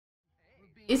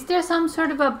Is there some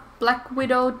sort of a Black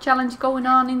Widow challenge going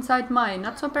on inside my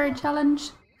Not So Berry challenge?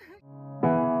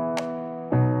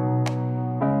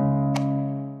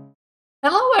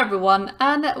 Hello everyone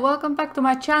and welcome back to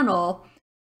my channel.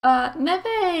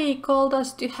 Neve called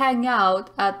us to hang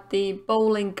out at the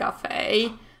bowling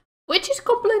cafe, which is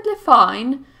completely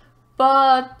fine,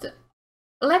 but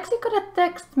Lexi got a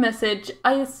text message,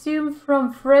 I assume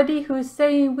from Freddy, who's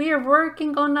saying we are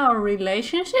working on our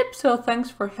relationship, so thanks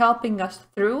for helping us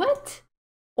through it?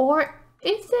 Or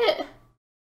is it...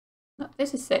 No,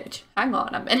 this is Sage. Hang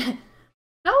on a minute.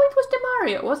 No, it was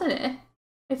Demario, wasn't it?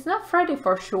 It's not Freddy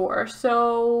for sure,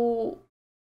 so...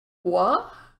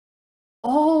 What?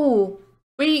 Oh,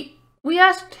 we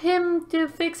asked him to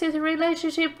fix his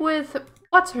relationship with...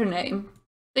 What's her name?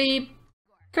 The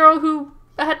girl who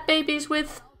had babies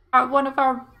with one of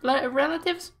our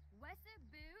relatives?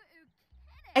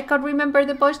 I can't remember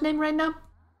the boy's name right now.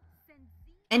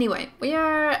 Anyway, we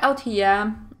are out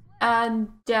here, and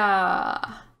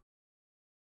I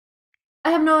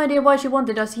have no idea why she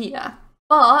wanted us here.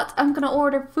 But I'm gonna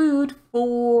order food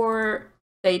for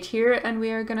Sage here, and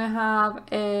we are gonna have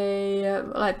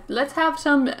a... let's have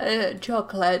some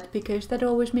chocolate, because that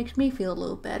always makes me feel a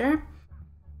little better.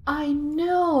 I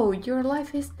know, your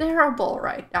life is terrible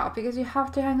right now, because you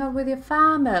have to hang out with your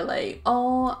family.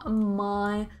 Oh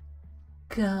my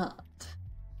god.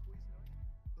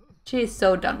 She's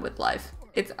so done with life.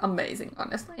 It's amazing,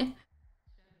 honestly.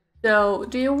 So,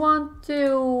 do you want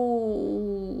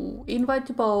to invite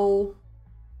to bowl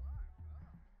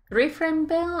 3-frame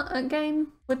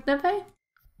game with Neve?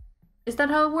 Is that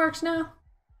how it works now?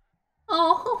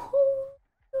 Oh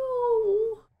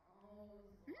no!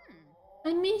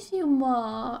 I miss you,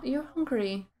 Ma. You're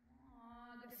hungry.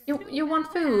 You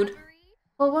want food?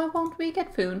 Well, why won't we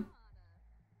get food?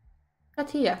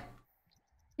 That's here.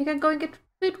 You can go and get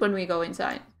food when we go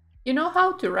inside. You know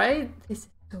how to, right? This is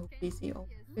so busy. Oh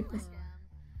goodness.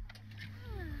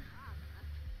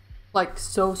 Like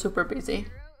so super busy.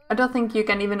 I don't think you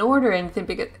can even order anything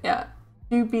because, yeah,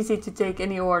 too busy to take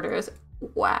any orders.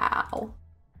 Wow.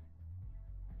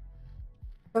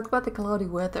 Talk about the cloudy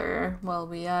weather while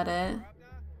we at it.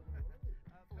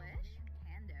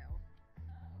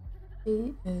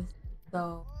 He is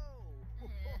so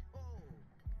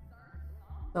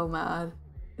mad.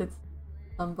 It's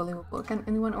unbelievable. Can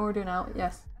anyone order now?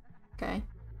 Yes. Okay.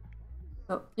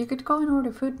 So you could go and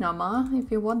order food now, Ma,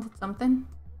 if you wanted something.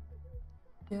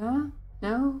 Yeah?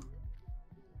 No?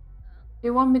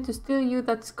 You want me to steal you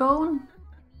that scone?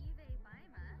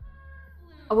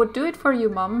 I would do it for you,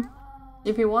 Mom.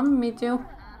 If you want me to.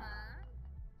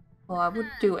 Well, I would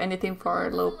do anything for a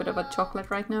little bit of a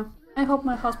chocolate right now. I hope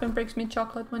my husband brings me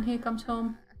chocolate when he comes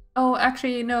home. Oh,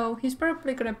 actually, no. He's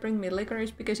probably gonna bring me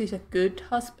licorice because he's a good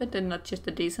husband and not just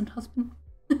a decent husband.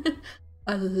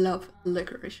 I love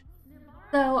licorice.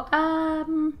 So,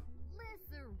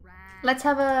 let's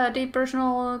have a deep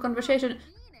personal conversation.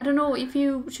 I don't know if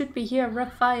you should be here,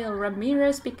 Rafael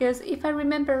Ramirez, because if I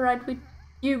remember right,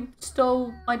 you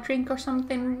stole my drink or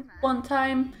something one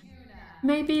time.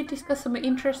 Maybe discuss some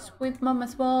interests with Mom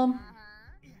as well.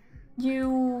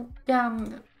 You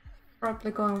can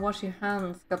probably go and wash your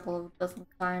hands a couple of dozen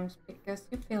times because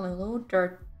you feel a little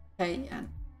dirty and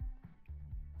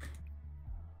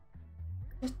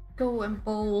just go and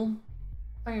bowl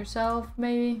by yourself,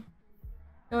 maybe.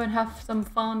 Go and have some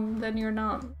fun, then you're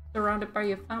not surrounded by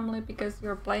your family because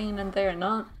you're playing and they're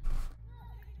not.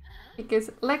 Because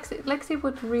Lexi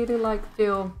would really like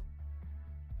to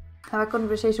have a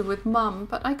conversation with Mom,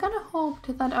 but I kind of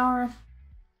hoped that our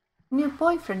new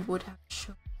boyfriend would have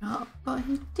shown up, but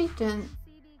he didn't.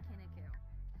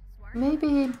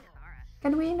 Maybe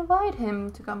can we invite him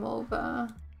to come over?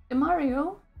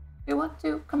 Mario, you want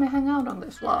to come and hang out on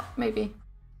this lot, maybe?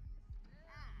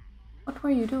 What were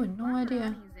you doing? No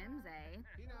idea.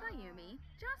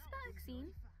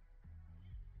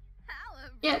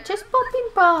 Yeah, just popping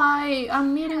by.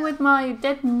 I'm meeting with my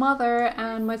dead mother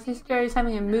and my sister is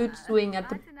having a mood swing at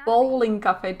the bowling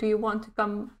cafe. Do you want to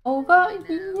come over?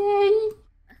 Yay!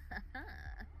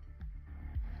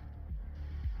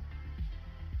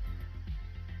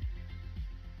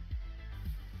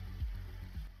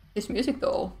 His music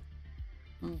though.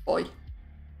 Oh boy.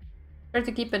 Try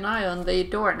to keep an eye on the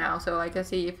door now so I can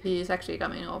see if he is actually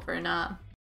coming over or not.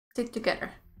 Sit together.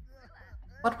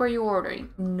 What were you ordering?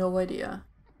 No idea.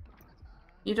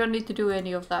 You don't need to do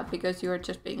any of that because you're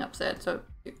just being upset, so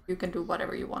you can do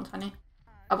whatever you want, honey.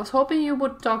 I was hoping you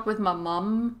would talk with my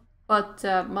mom, but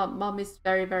my mom is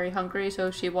very, very hungry,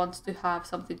 so she wants to have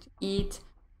something to eat.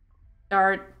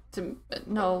 Let's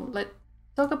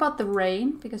talk about the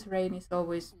rain, because rain is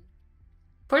always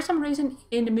for some reason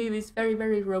in the movie it's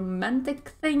very romantic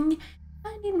thing,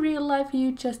 and in real life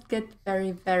you just get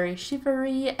very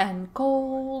shivery and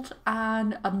cold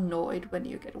and annoyed when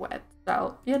you get wet.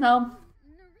 So, you know,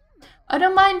 I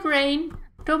don't mind rain,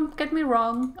 don't get me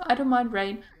wrong, I don't mind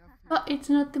rain, but it's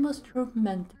not the most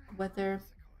romantic weather,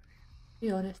 to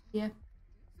be honest. Yeah.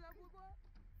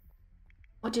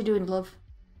 What you doing, love?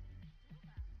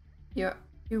 You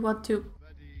want to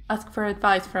ask for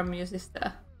advice from your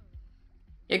sister?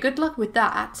 Yeah, good luck with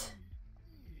that.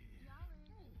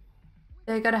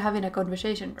 They gotta having a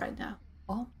conversation right now.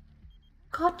 Oh,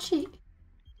 Kachi.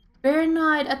 Bear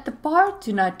night at the bar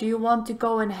tonight. Do you want to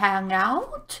go and hang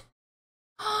out?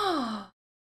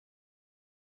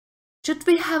 Should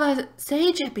we have a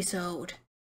Sage episode?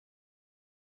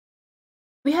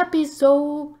 We have been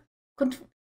so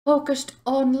focused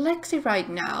on Lexi right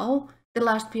now, the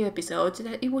last few episodes,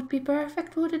 that it would be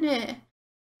perfect, wouldn't it?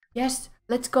 Yes,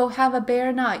 let's go have a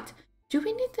bear night. Do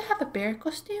we need to have a bear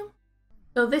costume?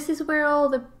 So this is where all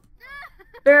the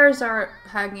bears are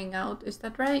hanging out, is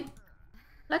that right?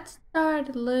 Let's start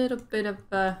a little bit of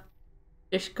a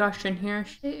discussion here.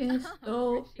 She is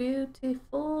so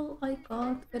beautiful. I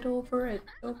can't get over it.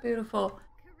 So beautiful.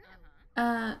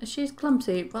 She's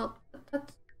clumsy. Well,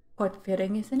 that's quite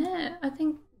fitting, isn't it? I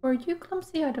think, were you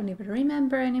clumsy? I don't even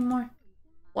remember anymore.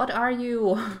 What are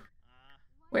you?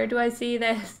 Where do I see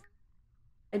this?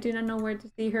 I do not know where to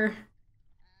see her.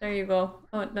 There you go.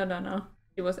 Oh, no.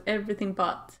 It was everything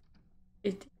but.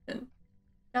 It didn't.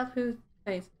 That's whose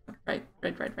face. Right.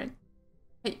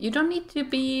 Hey, you don't need to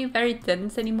be very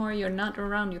tense anymore. You're not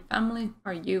around your family,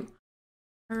 are you?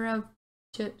 Chow.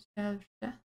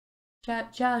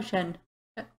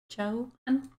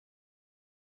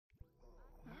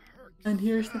 And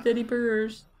here's the teddy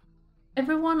bears.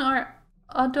 Everyone are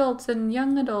adults and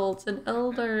young adults and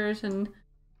elders, and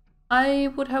I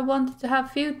would have wanted to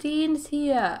have few teens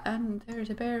here. And there's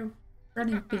a bear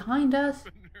running behind us.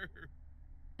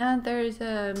 And there's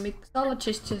a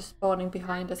mixologist just spawning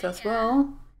behind us as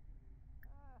well.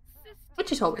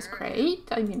 Which is always great.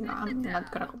 I mean, I'm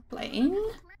not gonna complain.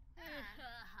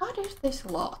 What is this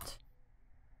lot?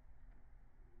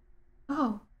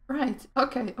 Oh, right.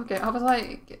 Okay. I was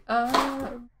like,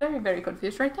 very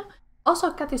confused right now.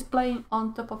 Also, Cat is playing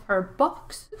on top of her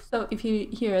box. So if you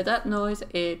hear that noise,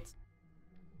 it's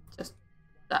just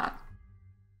that.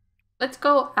 Let's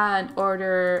go and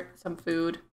order some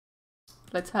food.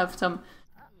 Let's have some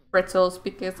pretzels,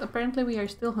 because apparently we are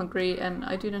still hungry and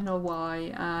I do not know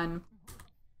why, and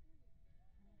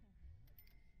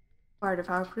part of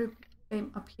our group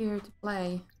came up here to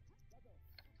play.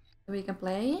 So we can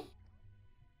play?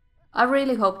 I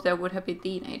really hope there would have been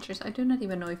teenagers. I do not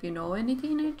even know if you know any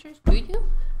teenagers. Do you?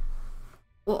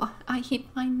 Oh, I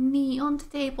hit my knee on the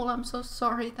table. I'm so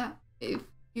sorry that if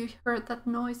you heard that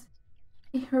noise.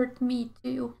 It hurt me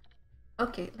too.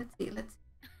 Okay, let's see.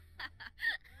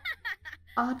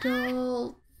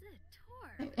 Adult.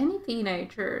 Any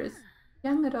teenagers?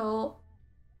 Young adult.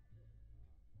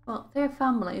 Well, they're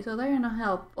family, so they're not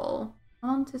helpful. I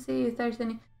want to see if there's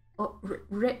any... Oh,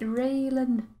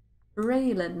 Raylan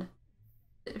Sheridan?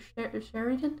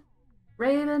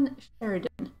 Raylan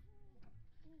Sheridan.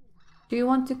 Do you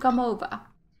want to come over?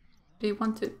 Do you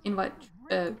want to invite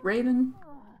Raylan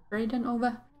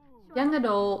over? Young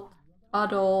adult,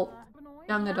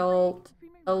 young adult,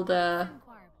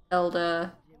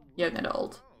 elder, young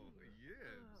adult.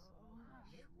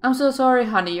 I'm so sorry,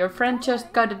 honey. Your friend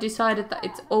just kind of decided that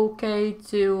it's okay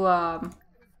to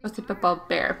gossip about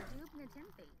bear.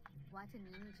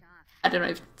 I don't know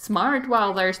if it's smart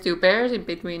while there's two bears in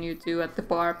between you two at the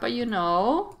bar, but you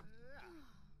know.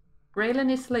 Raylan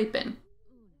is sleeping.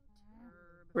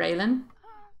 Raylan?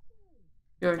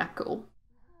 You're not cool.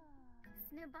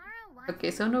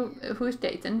 Okay, so no, who's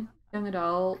dating? Young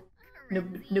adult.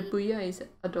 Nabuya is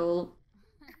adult.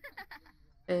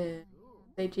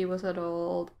 Seiji was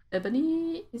adult.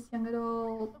 Ebony is young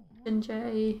adult.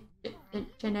 Jinjay,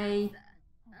 Jenny,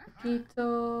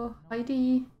 Akito,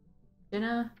 Heidi,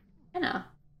 Jenna.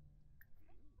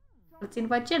 Let's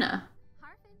invite Jenna.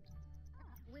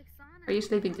 Are you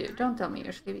sleeping too? Don't tell me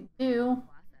you're sleeping too.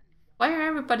 Why are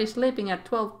everybody sleeping at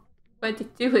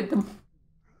 12:22 in the morning?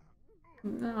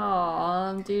 No,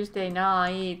 on Tuesday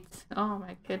night. Oh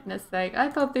my goodness sake. I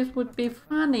thought this would be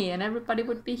funny and everybody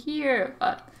would be here,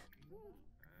 but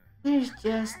there's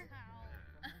just...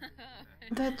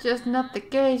 That's just not the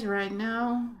case right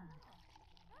now.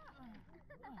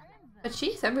 But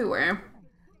she's everywhere.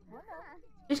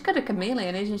 She's got a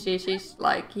chameleon, isn't she? She's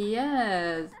like,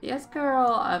 yes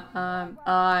girl,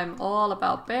 I'm all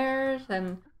about bears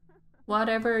and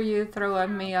whatever you throw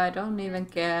at me, I don't even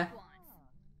care.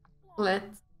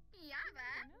 Let's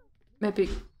maybe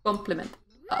compliment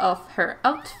of her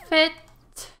outfit.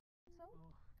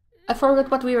 I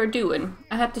forgot what we were doing.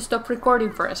 I had to stop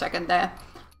recording for a second there.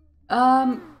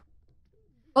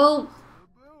 Well,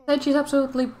 said she's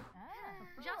absolutely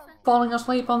falling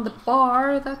asleep on the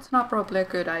bar. That's not probably a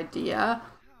good idea.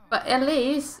 But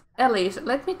Elise,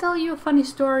 let me tell you a funny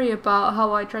story about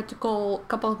how I tried to call a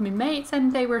couple of my mates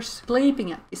and they were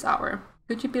sleeping at this hour.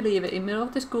 Could you believe it? In the middle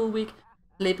of the school week,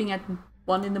 sleeping at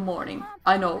 1 in the morning.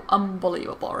 I know,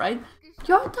 unbelievable, right?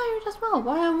 You're tired as well.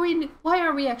 Why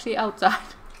are we actually outside?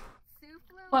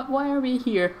 Why are we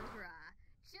here?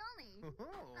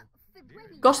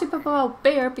 Gossip about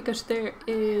bear because there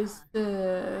is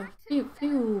the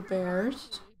few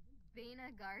bears.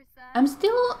 I'm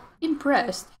still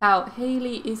impressed how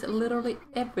Haley is literally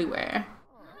everywhere.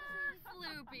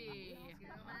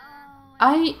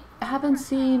 I haven't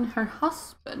seen her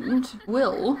husband,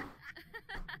 Will.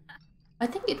 I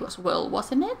think it was Will,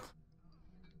 wasn't it?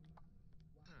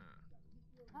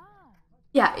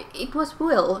 Yeah, it was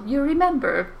Will. You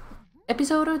remember?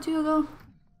 Episode or 2 ago?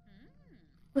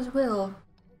 It was Will.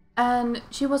 And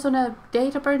she was on a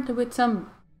date apparently with some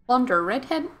blonder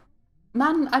redhead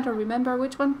man. I don't remember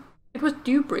which one. It was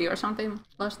Dupree or something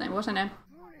last name, wasn't it?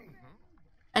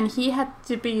 And he had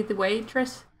to be the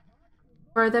waitress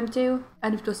for them two.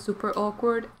 And it was super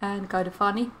awkward and kind of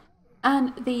funny.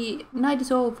 And the night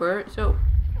is over, so...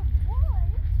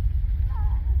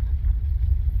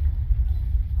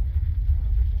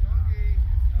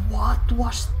 What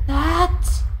was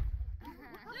that?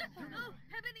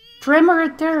 Tremor,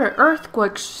 terror,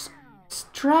 earthquakes,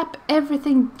 strap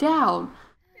everything down.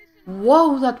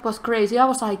 Whoa, that was crazy. I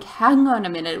was like, hang on a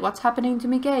minute, what's happening to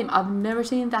me game? I've never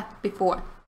seen that before.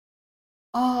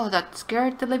 Oh, that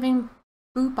scared the living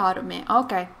poop out of me.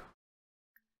 Okay.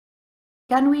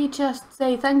 Can we just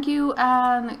say thank you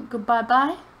and goodbye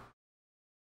bye?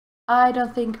 I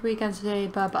don't think we can say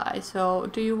bye bye, so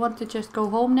do you want to just go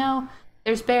home now?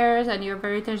 There's bears and you're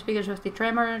very tense because of the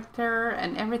tremor, terror,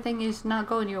 and everything is not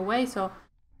going your way, so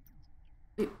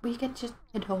we can just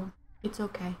head home. It's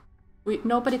okay.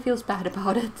 Nobody feels bad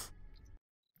about it.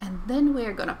 And then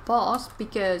we're gonna pause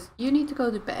because you need to go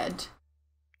to bed.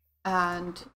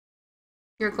 And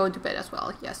you're going to bed as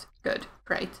well. Yes, good,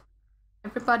 great.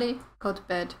 Everybody, go to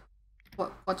bed.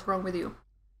 What's wrong with you?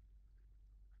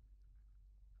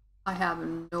 I have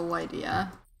no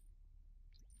idea.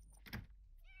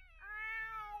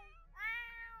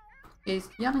 He's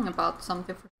yelling about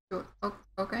something for sure. Oh,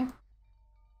 okay.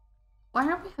 Why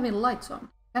aren't we having lights on?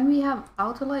 Can we have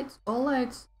auto lights? All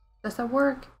lights? Does that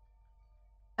work?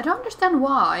 I don't understand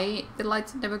why the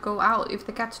lights never go out if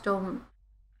the cats don't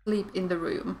sleep in the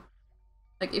room.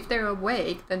 Like, if they're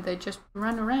awake, then they just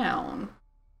run around.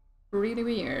 Really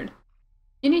weird.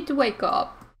 You need to wake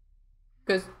up.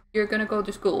 Because you're gonna go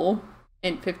to school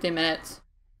in 15 minutes.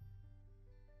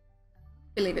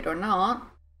 Believe it or not.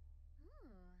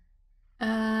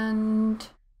 And...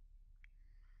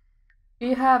 do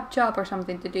you have job or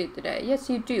something to do today? Yes,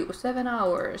 you do. 7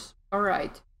 hours.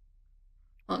 Alright.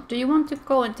 Well, do you want to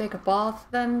go and take a bath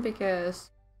then?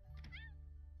 Because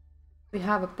we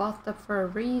have a bathtub for a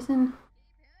reason.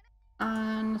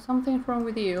 And something's wrong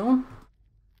with you.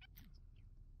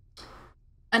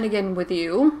 And again with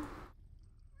you.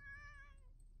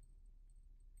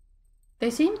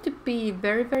 They seem to be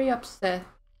very, very upset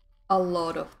a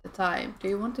lot of the time. Do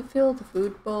you want to fill the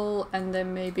food bowl and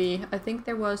then maybe, I think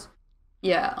there was,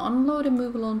 yeah, unload and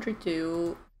move laundry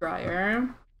to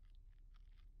dryer.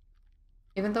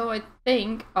 Even though I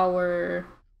think our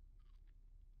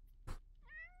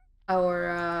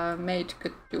maid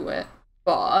could do it,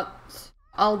 but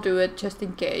I'll do it just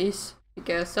in case,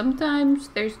 because sometimes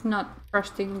there's not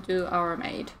trusting to our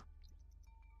maid.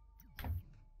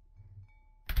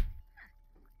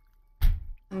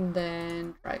 And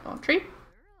then dry laundry.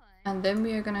 And then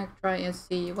we are gonna try and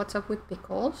see what's up with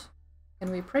Pickles. Can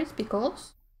we praise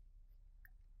Pickles?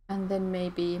 And then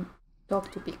maybe talk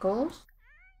to Pickles.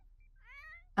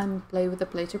 And play with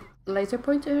the laser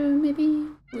pointer, maybe?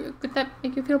 Could that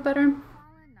make you feel better?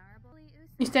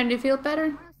 You starting to feel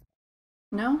better?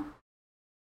 No?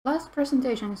 Last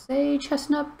presentation, Sage has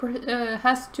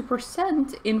to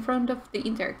present in front of the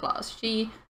entire class.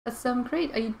 She has some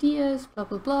great ideas, blah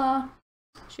blah blah.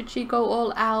 Should she go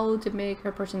all out to make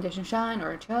her presentation shine,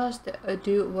 or just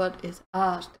do what is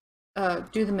asked?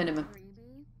 Do the minimum.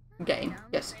 Gain.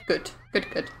 Yes, good. Good,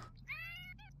 good.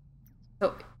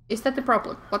 So, is that the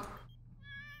problem? What?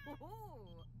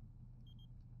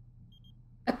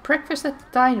 A breakfast at the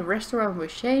dine restaurant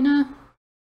with Shayna?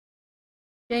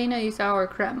 Shayna is our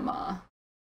grandma.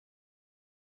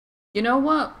 You know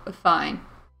what? Fine.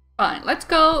 Fine, let's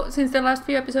go. Since the last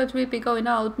few episodes we've been going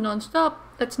out non-stop,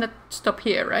 let's not stop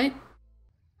here, right?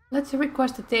 Let's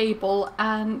request a table,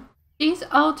 and she's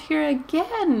out here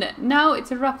again! Now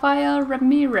it's Rafael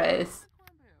Ramirez.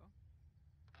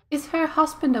 Is her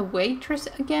husband a waitress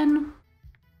again?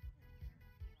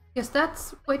 Yes,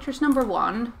 that's waitress number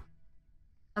 1.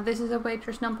 And this is a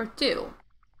waitress number 2.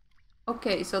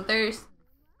 Okay, so there's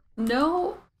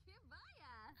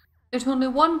only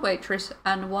one waitress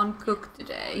and one cook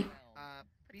today.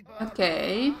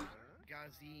 Okay.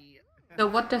 So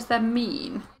what does that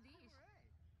mean?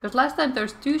 Because last time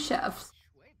there's 2 chefs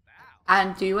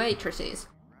and 2 waitresses.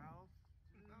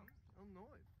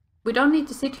 We don't need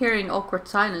to sit here in awkward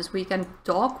silence, we can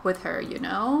talk with her, you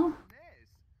know?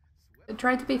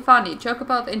 Try to be funny, joke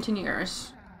about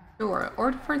engineers. Sure,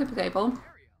 order for the table.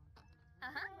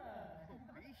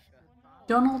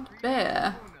 Donald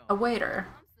Bear, a waiter.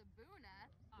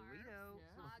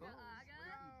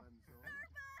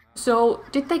 So,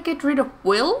 did they get rid of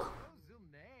Will?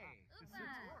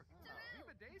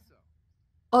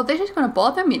 Oh, this is gonna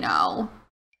bother me now.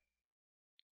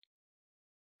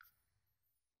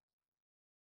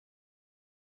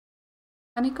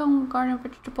 Honeycomb garden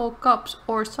vegetable cups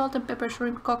or salt and pepper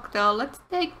shrimp cocktail. Let's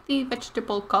take the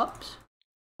vegetable cups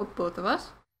for both of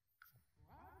us.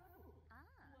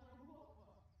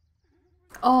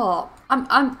 Oh,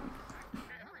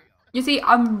 you see,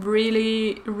 I'm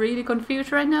really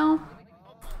confused right now.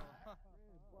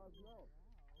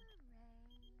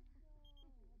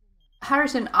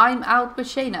 Harrison, I'm out with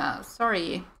Shayna.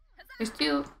 Sorry. There's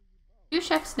two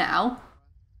chefs now.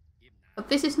 But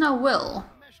this is now Will.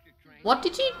 What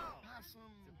did you...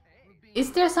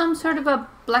 Is there some sort of a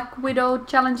Black Widow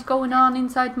challenge going on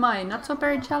inside my Not So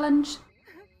Berry challenge?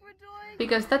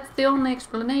 Because that's the only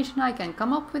explanation I can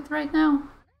come up with right now.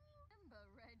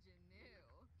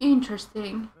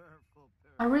 Interesting.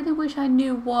 I really wish I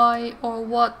knew why or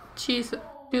what she's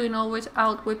doing always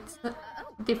out with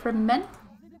different men.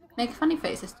 Make funny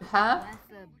faces to her.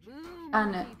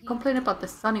 And complain about the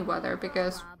sunny weather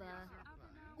because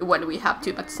when we have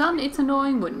too much sun it's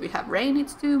annoying, when we have rain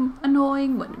it's too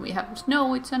annoying, when we have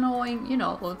snow it's annoying, you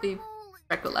know, all the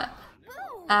regular.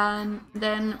 And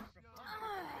then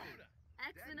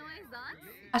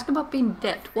ask about being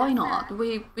dead. Why not?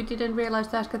 We didn't realize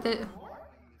that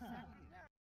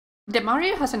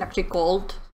Demario hasn't actually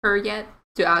called her yet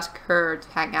to ask her to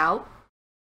hang out.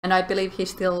 And I believe he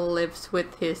still lives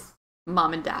with his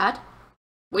mom and dad.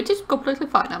 Which is completely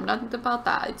fine, I'm not about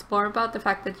that. It's more about the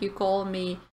fact that you call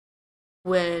me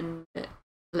when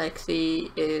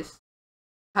Lexi is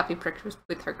having breakfast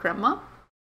with her grandma.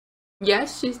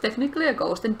 Yes, she's technically a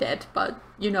ghost and dead, but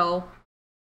you know,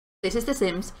 this is The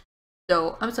Sims.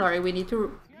 So, I'm sorry, we need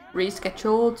to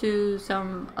reschedule to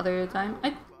some other time.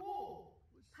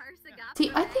 See,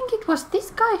 I think it was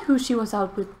this guy who she was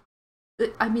out with.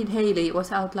 I mean, Haley was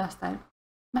out last time.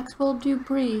 Maxwell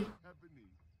Dupree.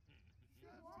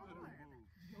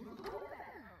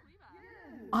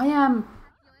 I am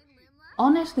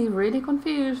honestly really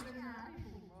confused.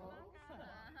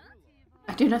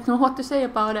 I do not know what to say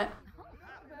about it.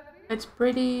 It's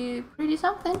pretty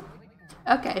something.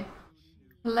 Okay,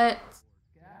 let's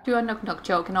do a knock-knock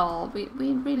joke and all. We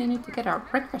really need to get our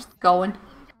breakfast going.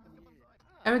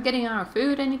 Are we getting our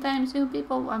food anytime soon,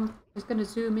 people? I'm just gonna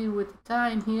zoom in with the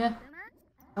time here.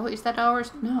 Oh, is that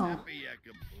ours? No.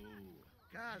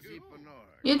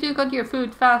 You two got your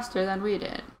food faster than we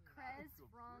did.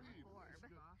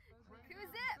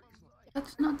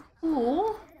 That's not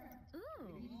cool.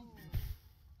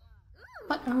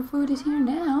 But our food is here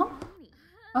now.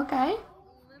 Okay.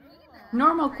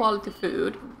 Normal quality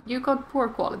food. You got poor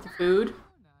quality food.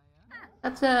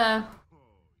 That's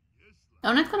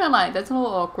I'm not gonna lie, that's a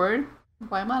little awkward.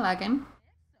 Why am I lagging?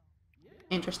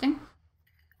 Interesting.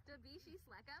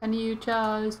 Can you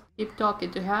just keep talking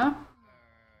to her?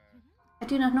 I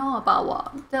do not know about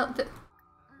what.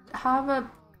 Have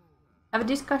a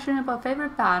discussion about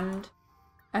favorite band.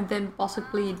 And then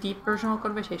possibly deep personal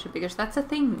conversation, because that's a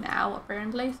thing now,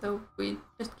 apparently, so we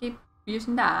just keep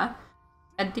using that.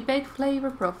 And debate flavor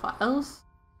profiles.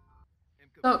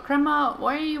 So, Grandma,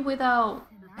 why are you without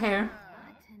hair?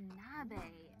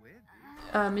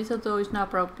 Mistletoe is now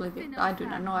probably... I do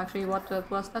not know actually what that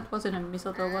was. That wasn't a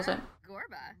mistletoe, was it?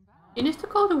 You need to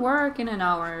go to work in an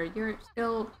hour. You're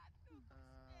still...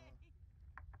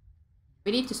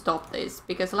 We need to stop this,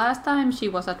 because last time she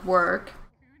was at work...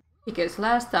 Because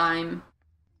last time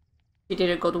she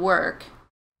didn't go to work,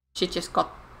 she just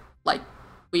got, like,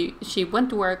 she went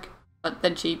to work, but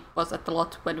then she was at the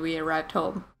lot when we arrived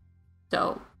home.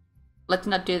 So, let's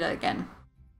not do that again.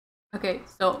 Okay,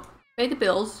 so, pay the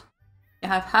bills. You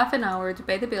have half an hour to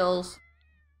pay the bills.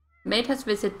 Maid has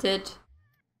visited.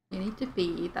 You need to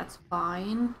pee, that's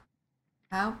fine.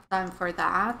 I have time for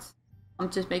that. I'm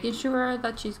just making sure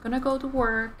that she's gonna go to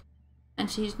work and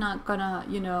she's not gonna,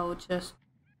 you know, just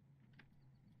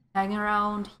hang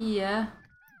around here.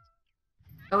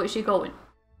 Oh, is she going?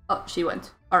 Oh, she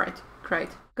went. Alright, great.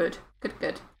 Good, good,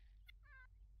 good.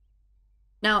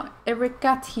 Now, every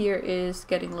cat here is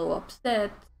getting a little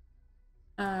upset.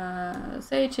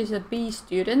 Sage is a B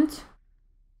student.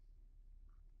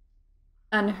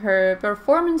 And her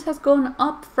performance has gone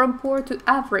up from poor to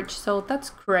average, so that's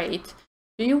great.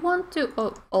 Do you want to...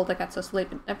 Oh, all the cats are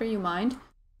sleeping. Never you mind.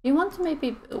 Do you want to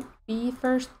maybe pee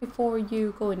first before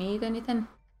you go and eat anything?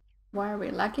 Why are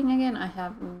we lacking again? I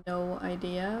have no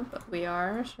idea, but we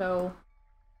are, so...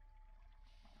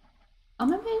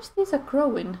 I'm amazed these are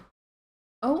growing.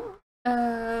 Oh,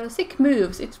 sick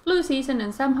moves. It's flu season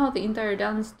and somehow the entire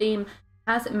dance team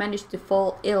has managed to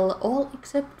fall ill, all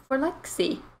except for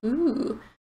Lexi. Ooh.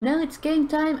 Now it's game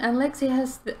time and Lexi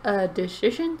has a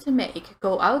decision to make.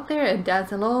 Go out there and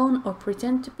dance alone or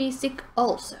pretend to be sick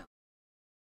also.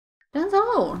 Dance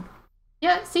alone.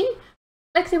 Yeah, see?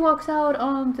 Lexi walks out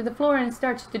onto the floor and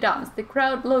starts to dance. The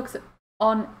crowd looks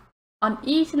on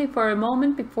uneasily for a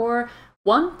moment before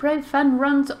one brave fan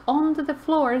runs onto the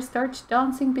floor and starts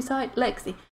dancing beside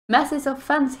Lexi. Masses of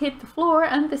fans hit the floor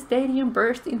and the stadium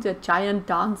burst into a giant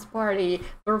dance party.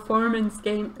 Performance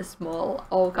game small.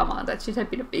 Oh, come on, that should have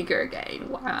been a bigger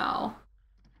game. Wow.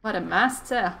 What a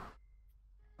master.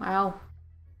 Wow.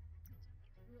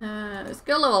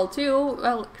 Skill level 2.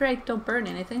 Well, great, don't burn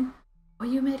anything. Oh,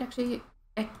 you made actually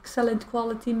excellent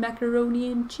quality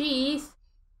macaroni and cheese.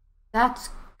 That's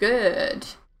good.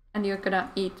 And you're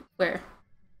gonna eat where?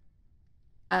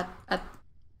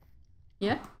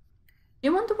 Yeah?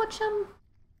 You want to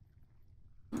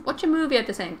watch a movie at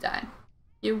the same time.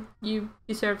 You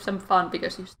deserve some fun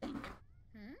because you stink.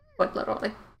 Quite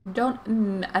literally.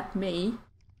 Don't at me.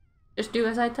 Just do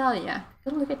as I tell ya.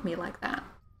 Don't look at me like that,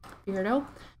 weirdo.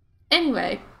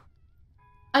 Anyway,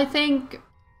 I think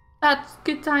that's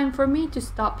good time for me to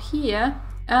stop here.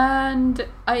 And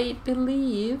I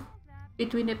believe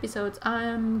between episodes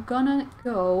I'm gonna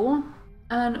go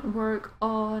and work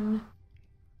on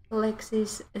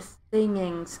Lexi's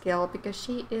singing skill because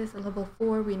she is level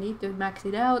 4. We need to max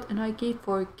it out and I keep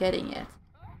forgetting it.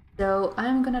 So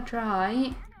I'm gonna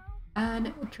try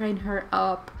and train her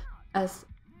up, as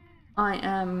I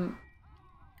am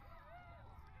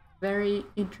very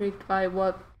intrigued by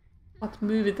what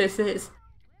movie this is.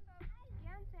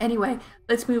 Anyway,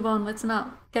 let's move on. Let's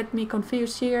not get me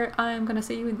confused here. I'm gonna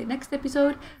see you in the next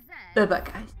episode. Bye bye,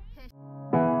 guys.